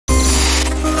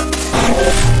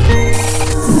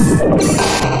Welcome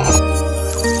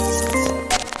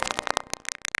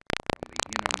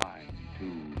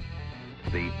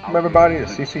everybody to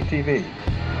CCTV.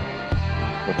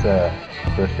 It's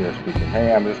Chris here speaking.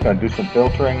 Hey, I'm just going to do some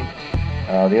filtering.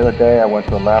 The other day I went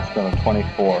to Alaska on the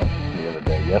 24th.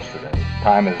 Yesterday.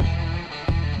 Time is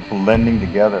blending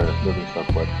together really so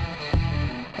quick.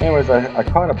 Anyways, I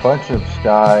caught a bunch of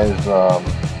skies.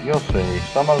 You'll see.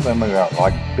 Some of them are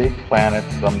like big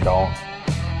planets, some don't.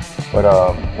 But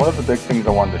one of the big things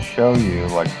I wanted to show you,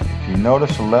 like if you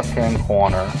notice the left-hand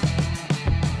corner,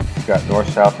 you've got north,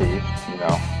 south, east,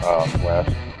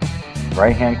 west.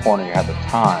 Right-hand corner, you have the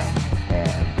time.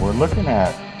 And we're looking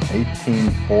at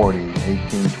 1840,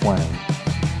 1820.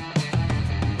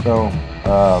 So,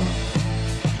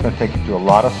 it's going to take you to a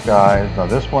lot of skies. Now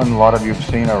this one, a lot of you have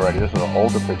seen already. This is an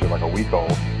older picture, like a week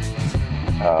old.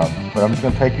 But I'm just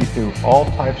going to take you through all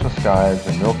types of skies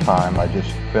in real time. I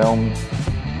just filmed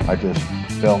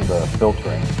the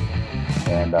filtering.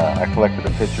 And I collected the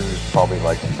pictures probably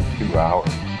like in 2 hours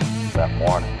that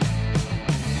morning.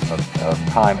 Of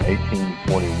time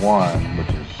 1841, which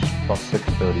is about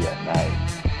 6:30 at night.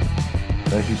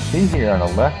 As you see here on the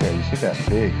left there, you see that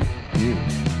big, huge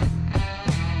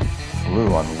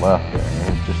blue on the left there.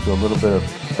 And just do a little bit of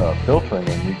filtering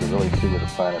and you can really see where the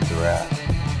planets are at.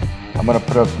 I'm going to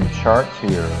put up some charts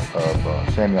here of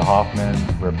Samuel Hoffman.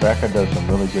 Rebecca does some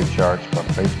really good charts from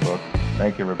Facebook.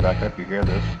 Thank you, Rebecca, if you hear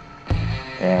this.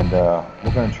 And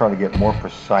we're going to try to get more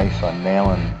precise on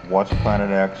nailing what's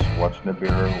Planet X, what's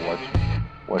Nibiru,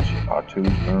 what's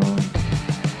Tu's moon,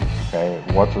 okay,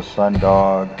 what's a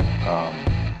sundog.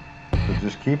 So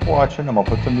just keep watching. I'm going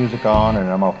to put some music on and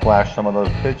I'm going to flash some of those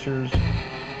pictures.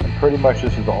 And pretty much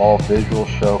this is the all visual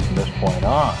show from this point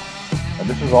on. And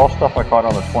this is all stuff I caught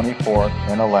on the 24th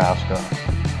in Alaska.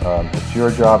 It's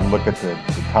your job to look at the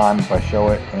time if I show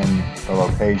it in the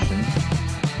location.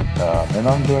 And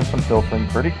I'm doing some filtering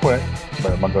pretty quick,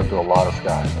 but I'm going to go through a lot of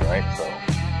skies, alright? So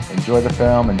enjoy the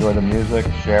film, enjoy the music,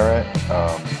 share it.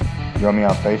 Join me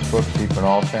on Facebook, Steve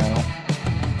Bernal channel.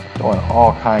 Doing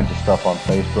all kinds of stuff on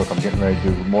Facebook. I'm getting ready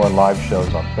to do more live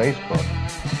shows on Facebook.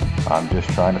 I'm just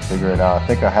trying to figure it out. I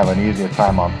think I have an easier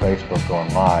time on Facebook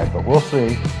going live, but we'll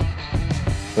see.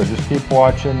 So just keep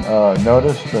watching.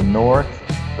 Notice the north,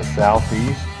 the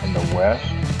southeast, and the west.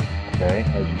 Okay,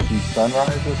 as you see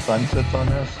sunrises, sunsets on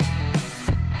this.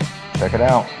 Check it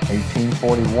out,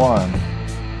 1841.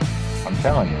 I'm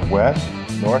telling you, west,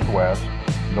 northwest,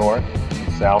 north,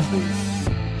 and southeast.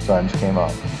 Suns came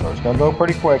up. So it's going to go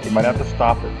pretty quick. You might have to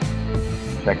stop it.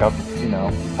 Check out,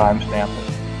 timestamp it.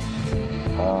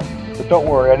 But don't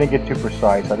worry, I didn't get too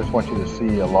precise. I just want you to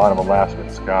see a lot of Alaskan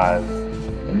skies.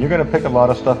 And you're going to pick a lot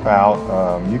of stuff out.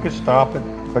 You can stop it,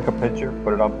 click a picture,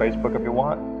 put it on Facebook if you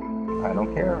want. I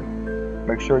don't care.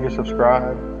 Make sure you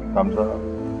subscribe. Thumbs up.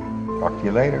 Talk to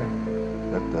you later.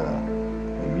 Let the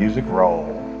music roll.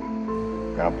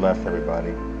 God bless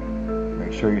everybody.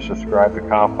 Make sure you subscribe to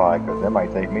Ka-Fi because that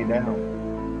might take me down.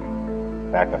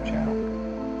 Backup channel.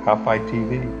 Ka-Fi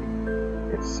TV.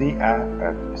 It's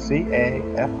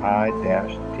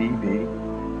CAFI-TV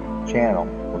channel.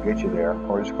 We'll get you there.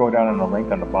 Or just go down on the link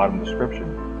on the bottom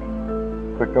description.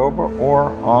 Click over,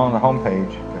 or on the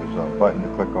homepage there's a button to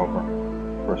click over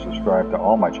for subscribe to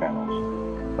all my channels.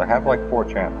 So I have like 4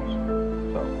 channels.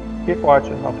 So keep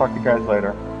watching. I'll talk to you guys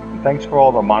later. And thanks for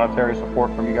all the monetary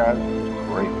support from you guys. It's a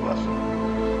great blessing.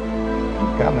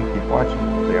 Keep coming. Keep watching.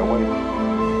 Stay awake.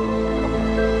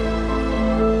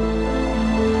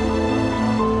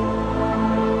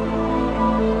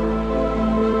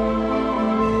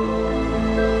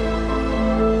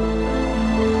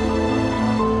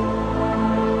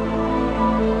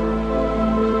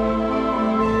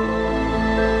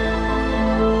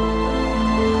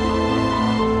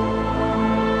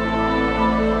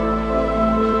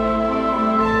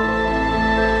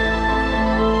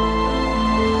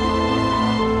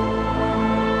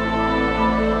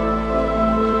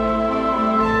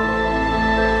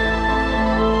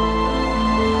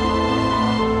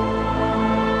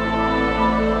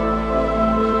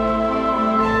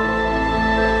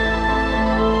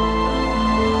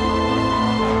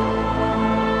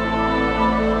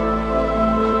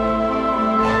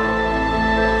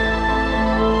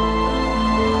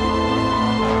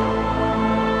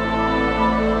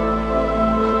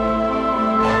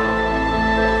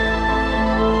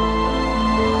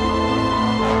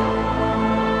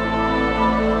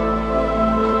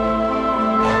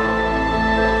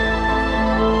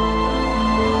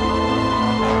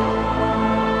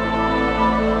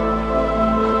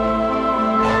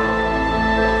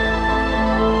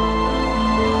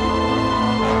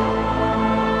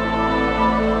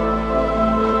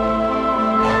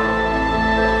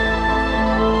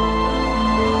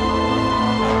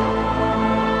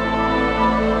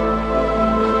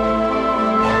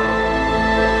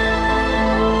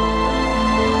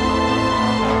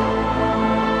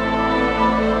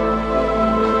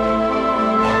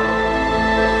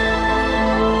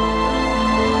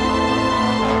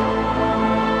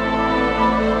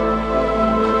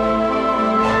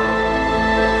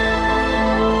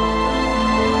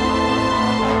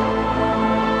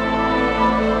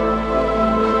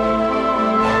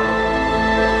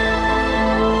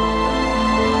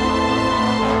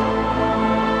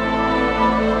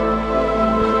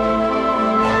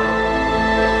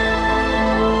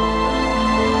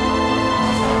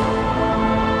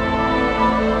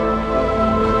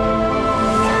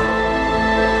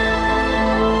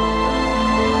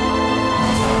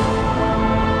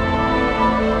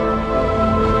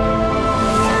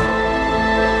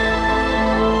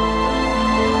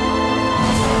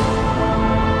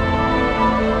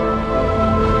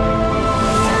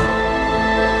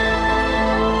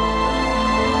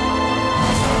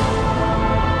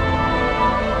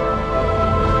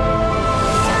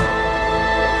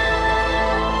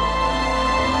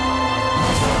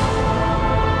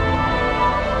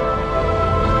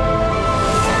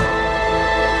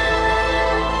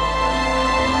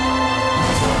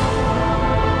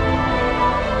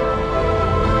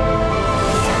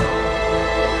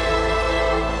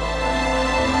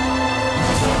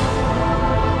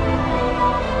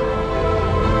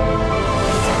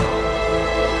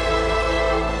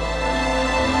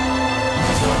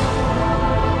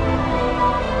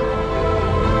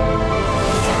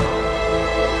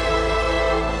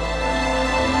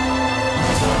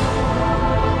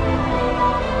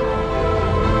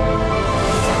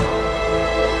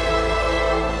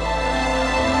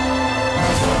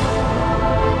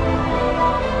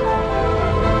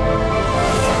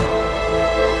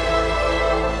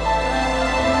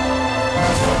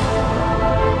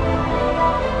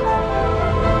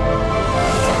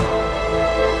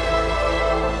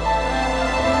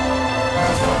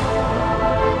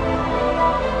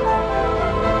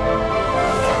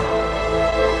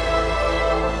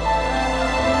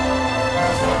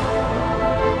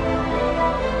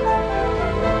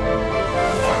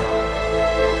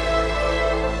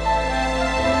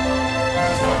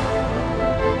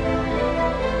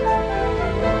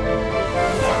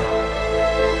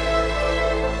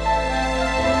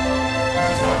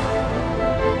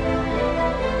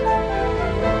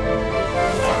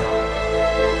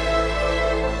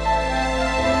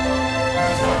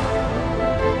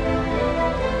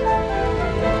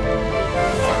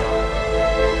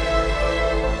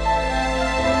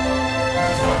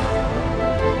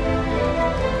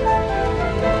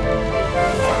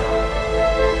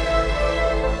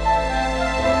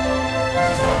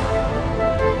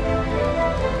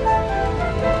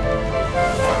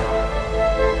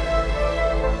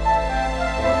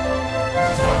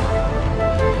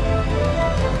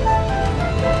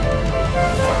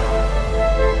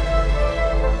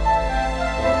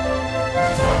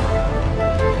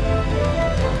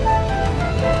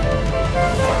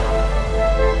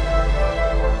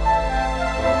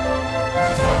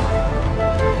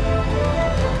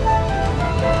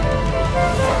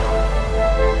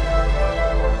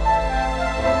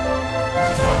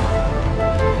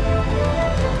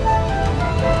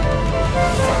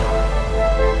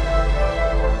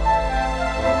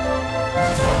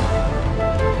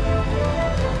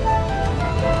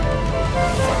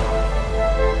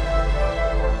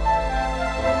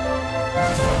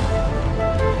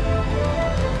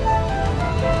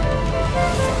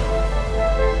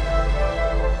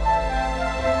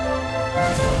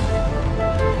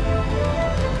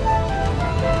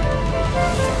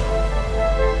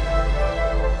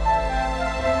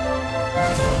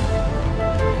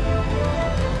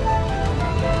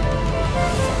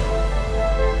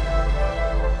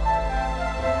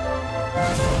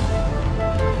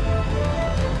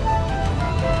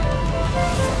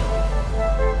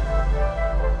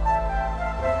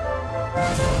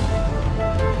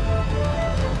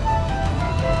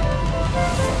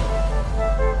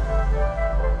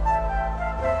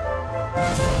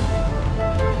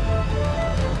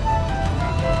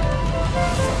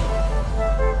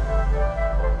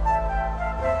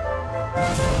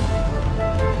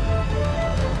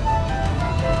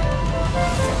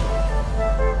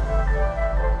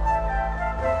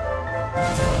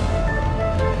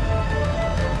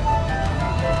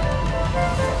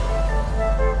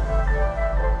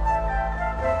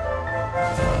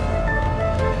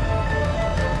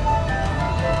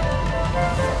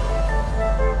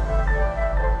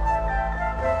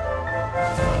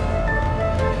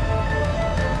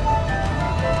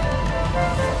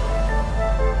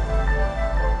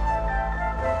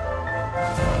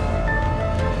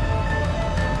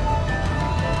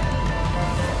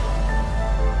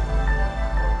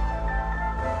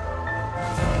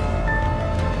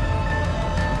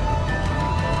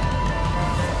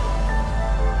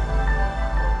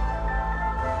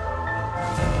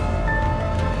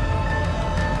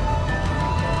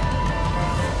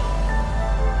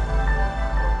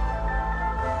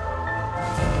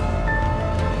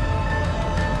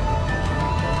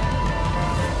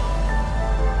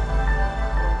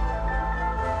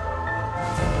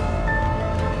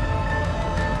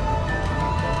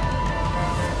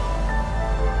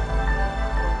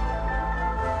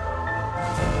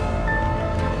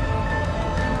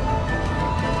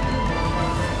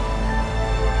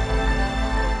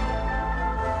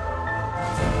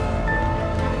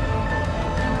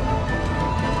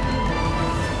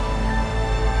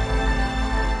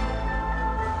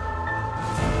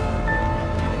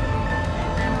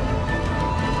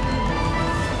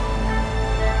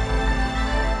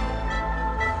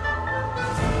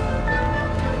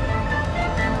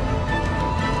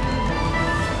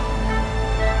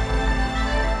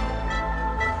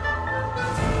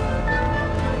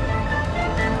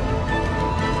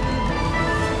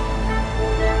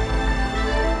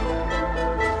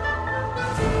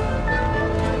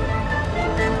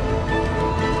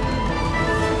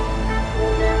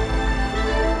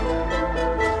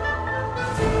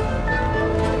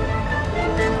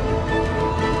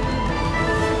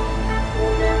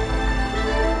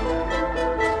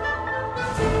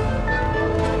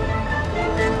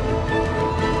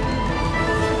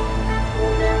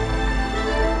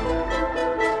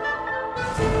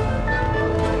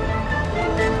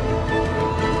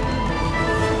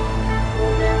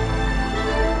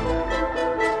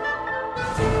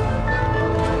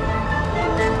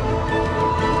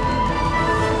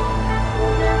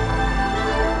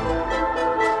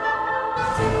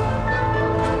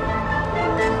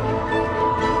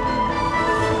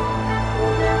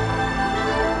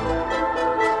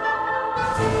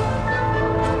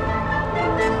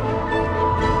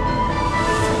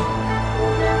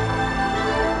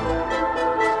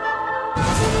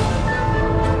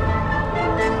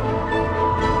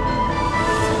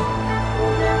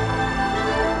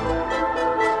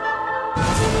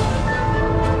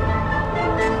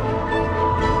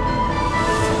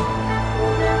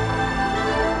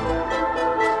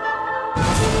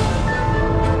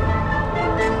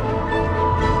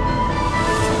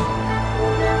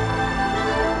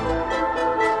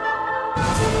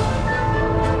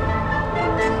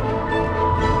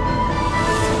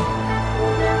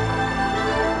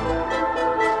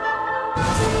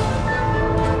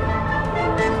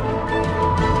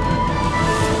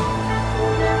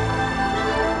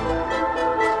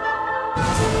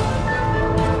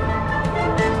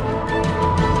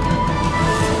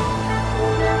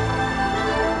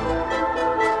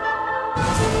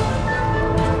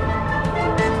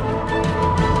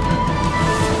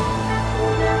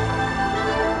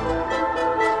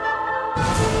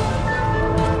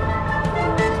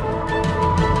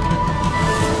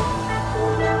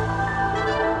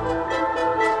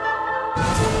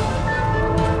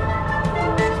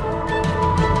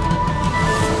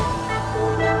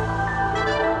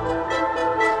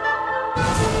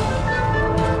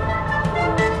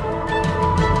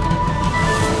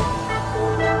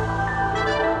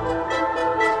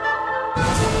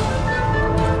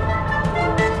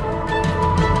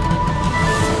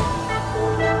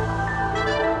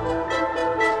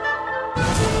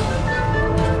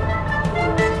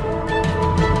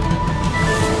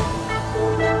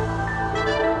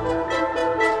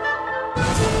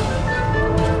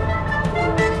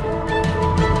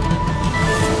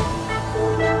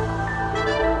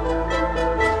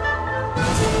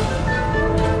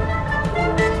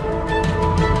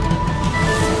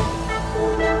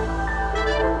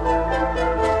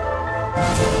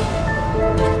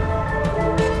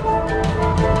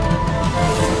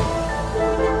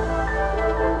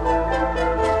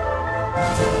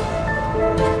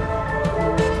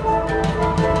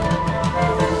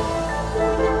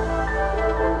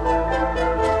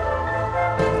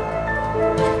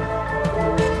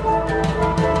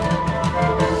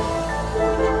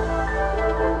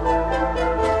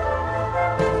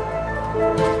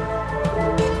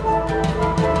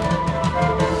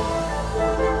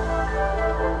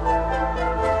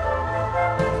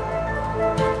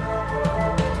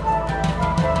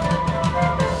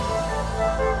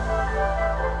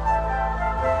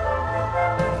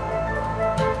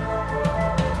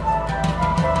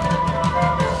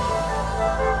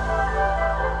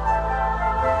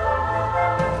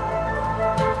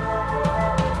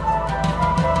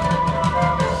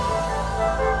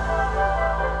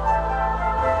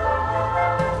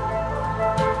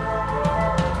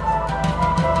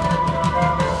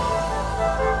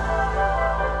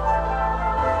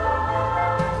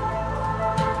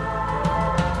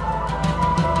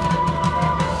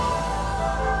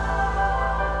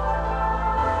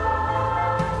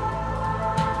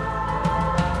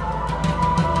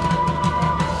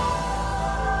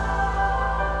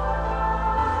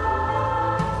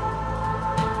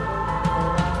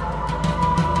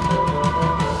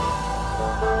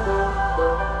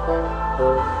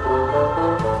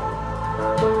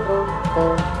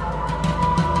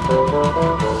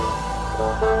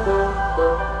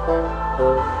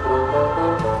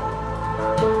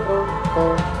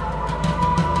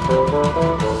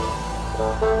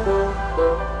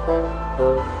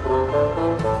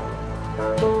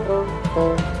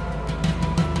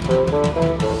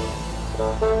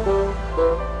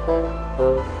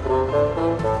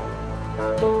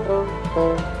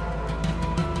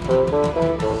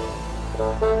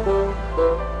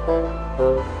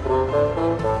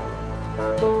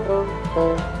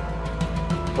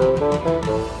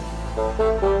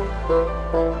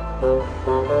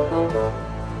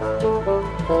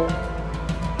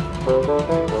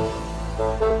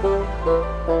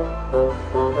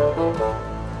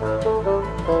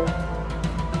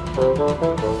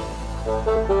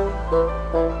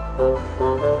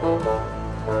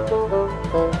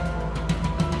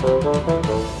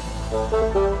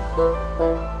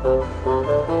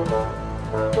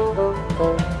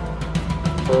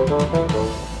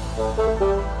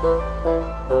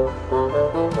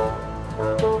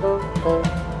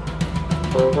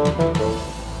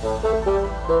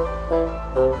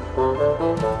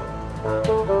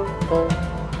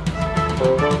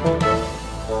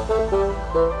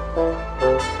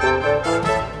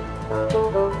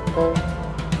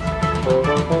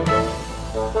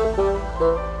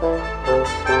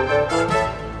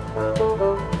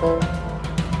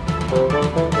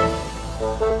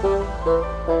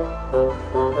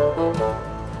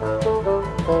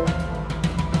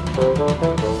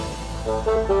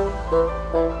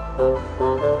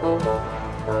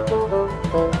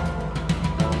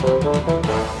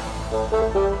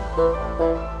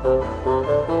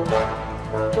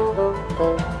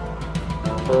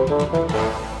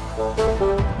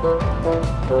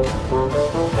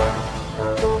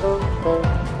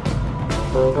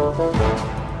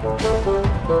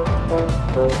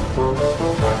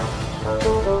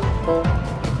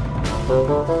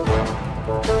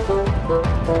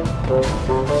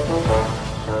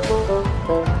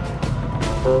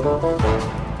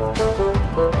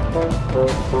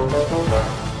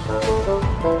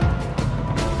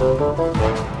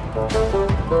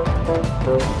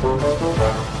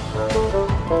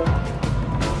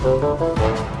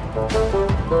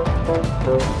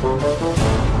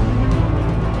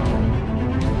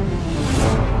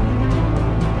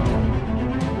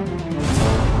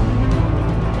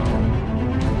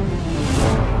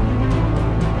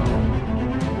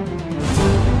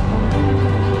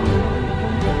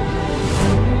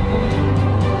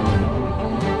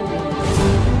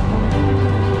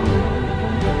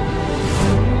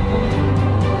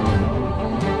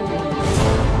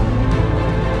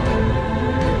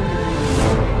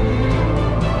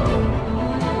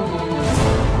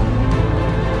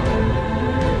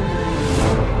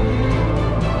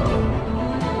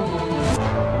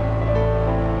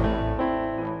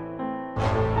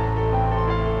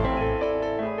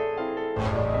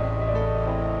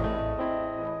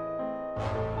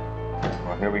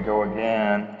 Here we go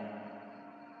again.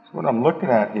 So what I'm looking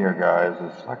at here, guys,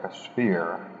 is like a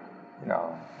sphere. You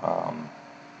know,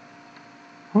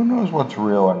 who knows what's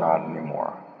real or not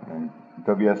anymore? I mean,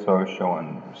 WSO is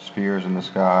showing spheres in the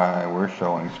sky. We're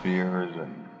showing spheres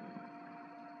and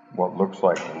what looks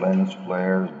like lens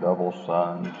flares, double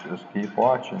suns. Just keep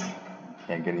watching.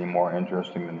 Can't get any more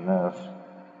interesting than this.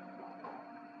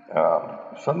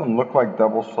 Some of them look like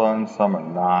double suns, some are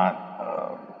not.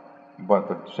 But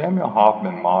the Samuel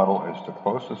Hoffman model is the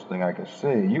closest thing I can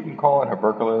see. You can call it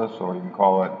Hibberculus, or you can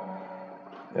call it,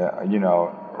 you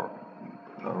know,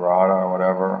 Aurora or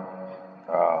whatever,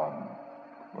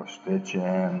 or Stitch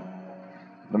in.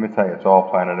 Let me tell you, it's all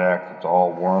Planet X, it's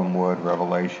all Wormwood,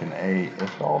 Revelation 8,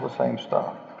 it's all the same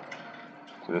stuff.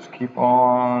 So just keep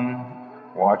on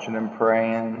watching and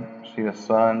praying. See the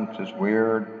sun, it's just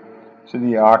weird. See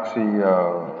the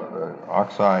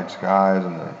oxide skies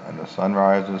and the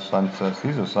sunrises, sunsets.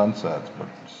 These are sunsets, but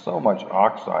so much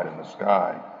oxide in the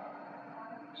sky.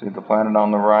 See the planet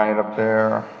on the right up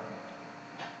there?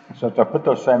 So if I put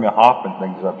those Samuel Hoffman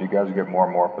things up, you guys get more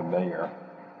and more familiar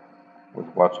with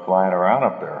what's flying around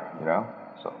up there, you know?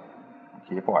 So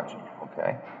keep watching,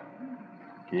 okay?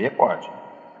 Keep watching.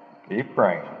 Keep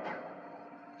praying.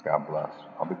 God bless.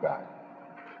 I'll be back.